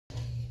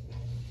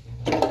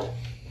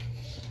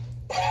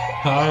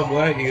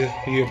What you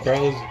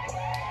bro's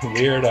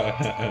weird.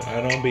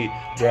 I don't be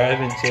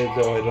driving shit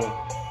so I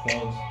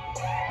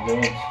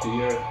don't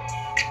steer.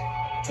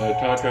 I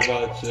talk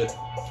about shit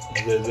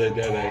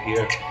that I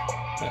hear.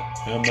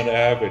 I'm gonna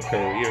have a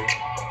career.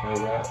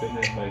 Rapping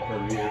is my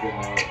career,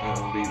 and I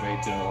don't be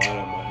making a lot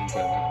of money.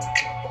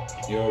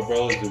 But your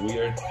brother's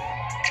weird.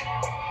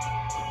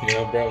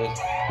 Your brother's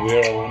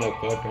weird. I wanna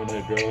fuck on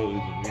a girl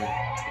who's weird.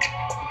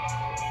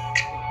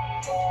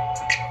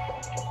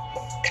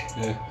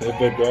 If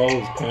a girl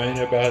is crying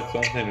about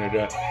something or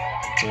not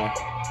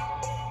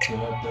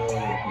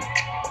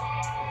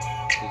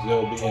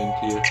they'll be in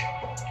tears.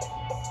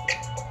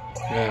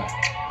 Yeah,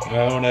 I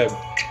don't have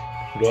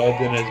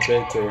gloves in his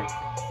bitch or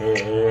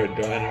a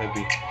gun. I'd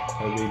be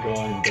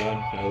going done.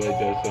 I like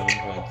that song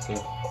called so.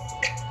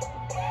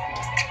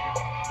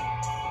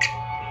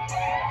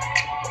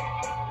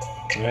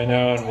 Right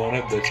now on one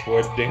of the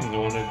sports teams,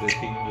 one of the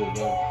teams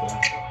is up.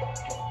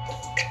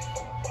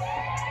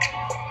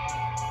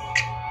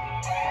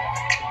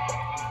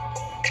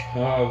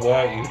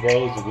 What you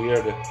bros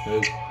weird.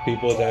 There's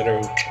people that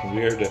are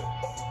weird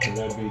and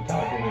that be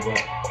talking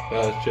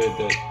about shit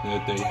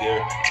that they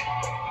hear.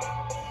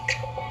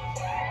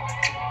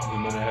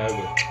 I'm gonna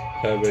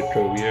have a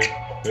career.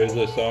 There's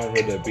a song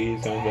with the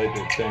beat sounds like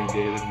it's saying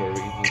David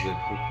Marino.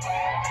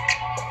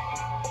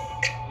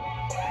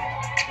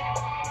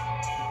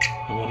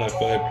 I wanna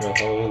fuck a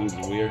hoe who's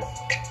weird.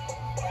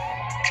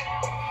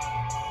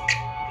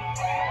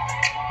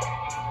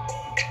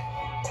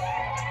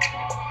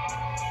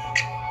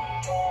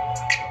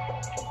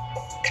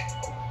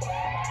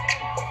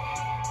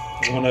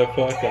 I wanna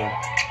fuck on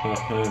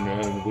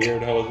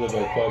weird hoes. If I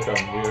fuck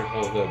on weird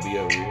hoes, I'd be a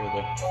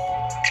weirdo.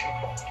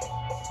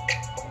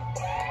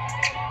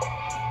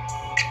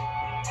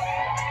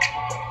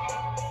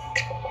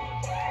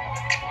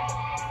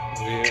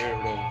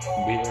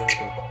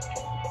 Weirdo.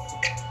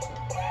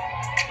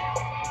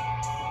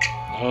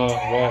 Oh,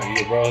 what?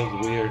 Your brother's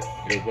weird.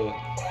 Your brother.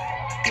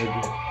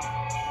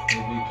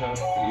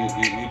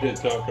 You did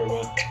talk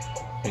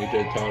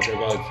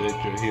about shit.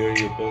 You hear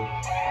your book.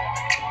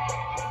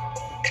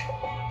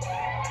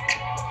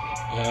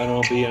 I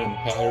don't be on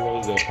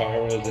pyros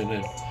and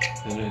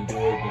then do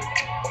it.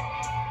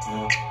 No,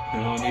 I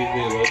don't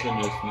usually listen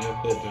to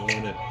snippets. I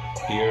want to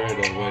hear it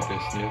or what to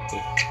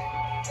snippet.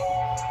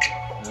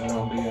 I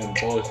don't be on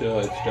bullshit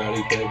like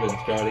Scottie Pippen.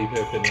 Scottie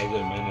Pippen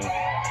doesn't mean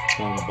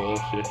on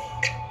bullshit.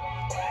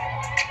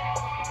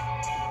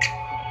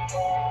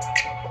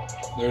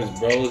 There's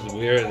bros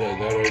weird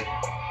that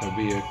are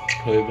be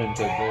equivalent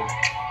to this.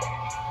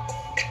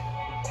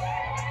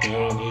 I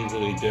don't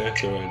usually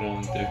dick or I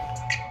don't dick.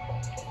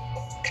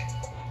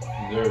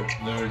 There's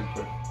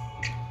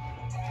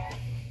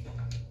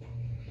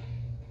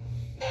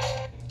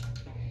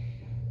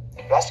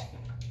Yes.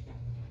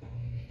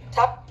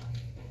 Top.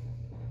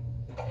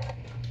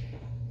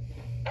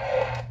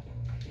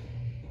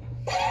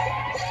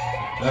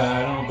 I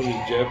don't be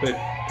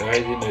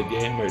jeopardizing the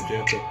game or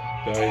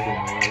jeopardizing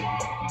life.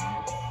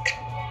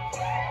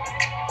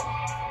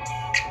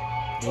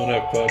 I wanna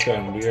fuck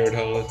on weird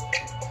hoes.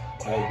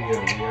 I'll be a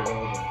weirdo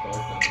and fuck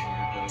on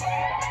weird hoes.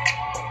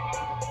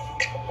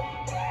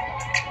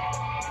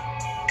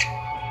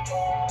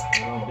 I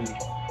don't be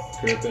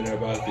tripping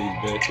about these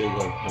bitches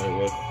or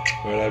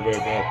whatever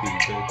about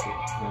these bitches.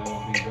 I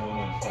don't be going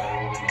on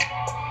spirals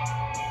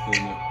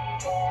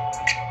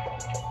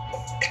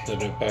and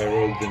the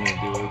pyros didn't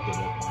do it to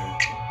the pyros.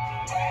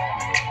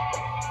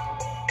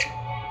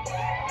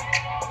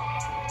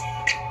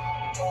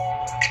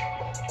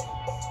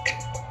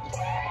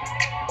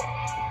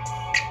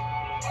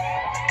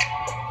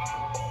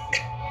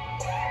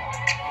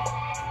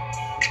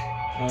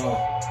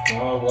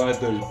 What?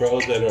 There's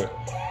bros that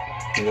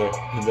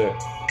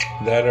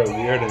are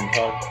weird and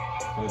talk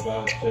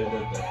about shit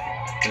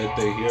that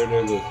they hear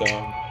there's a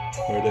song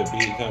or the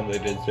beat song they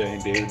did saying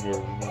David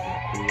Marino is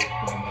cool.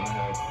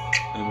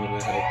 I'm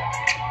gonna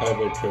have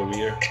a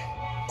career.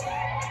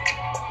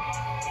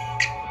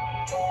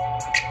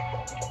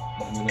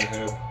 I'm gonna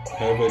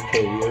have a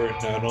career.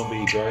 I don't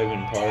be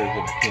driving cars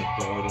so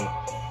I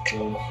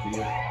don't see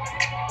it.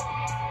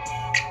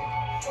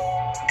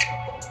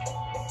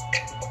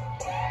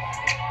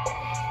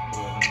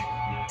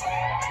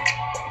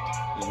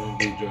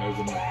 Be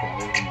driving a car,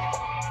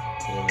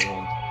 so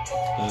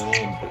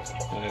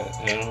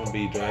I don't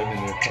be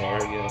driving a car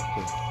yet.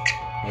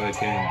 I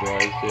can't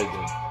drive shit.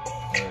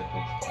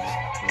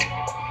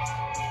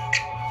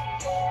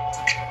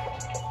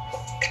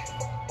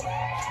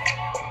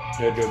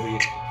 There could be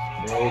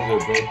bros or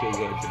bitches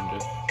that can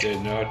just get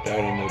knocked out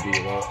and they'll be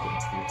left in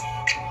peace.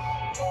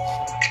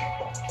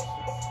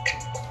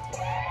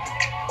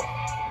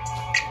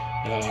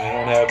 I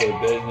don't have a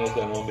business. I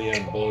don't be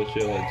on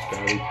bullshit like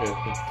Scottie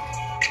Pippen.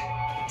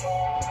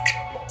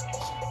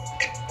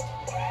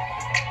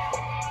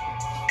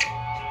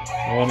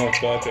 I wanna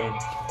fuck on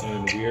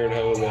weird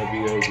hoes. I'd be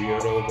a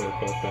weirdo if I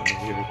fuck on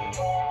weird hoes.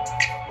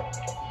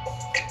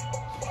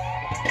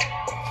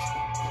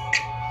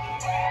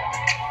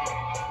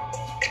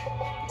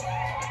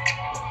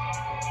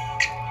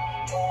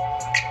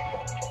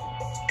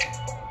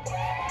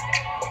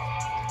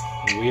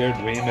 weird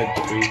remix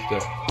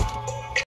freestyle.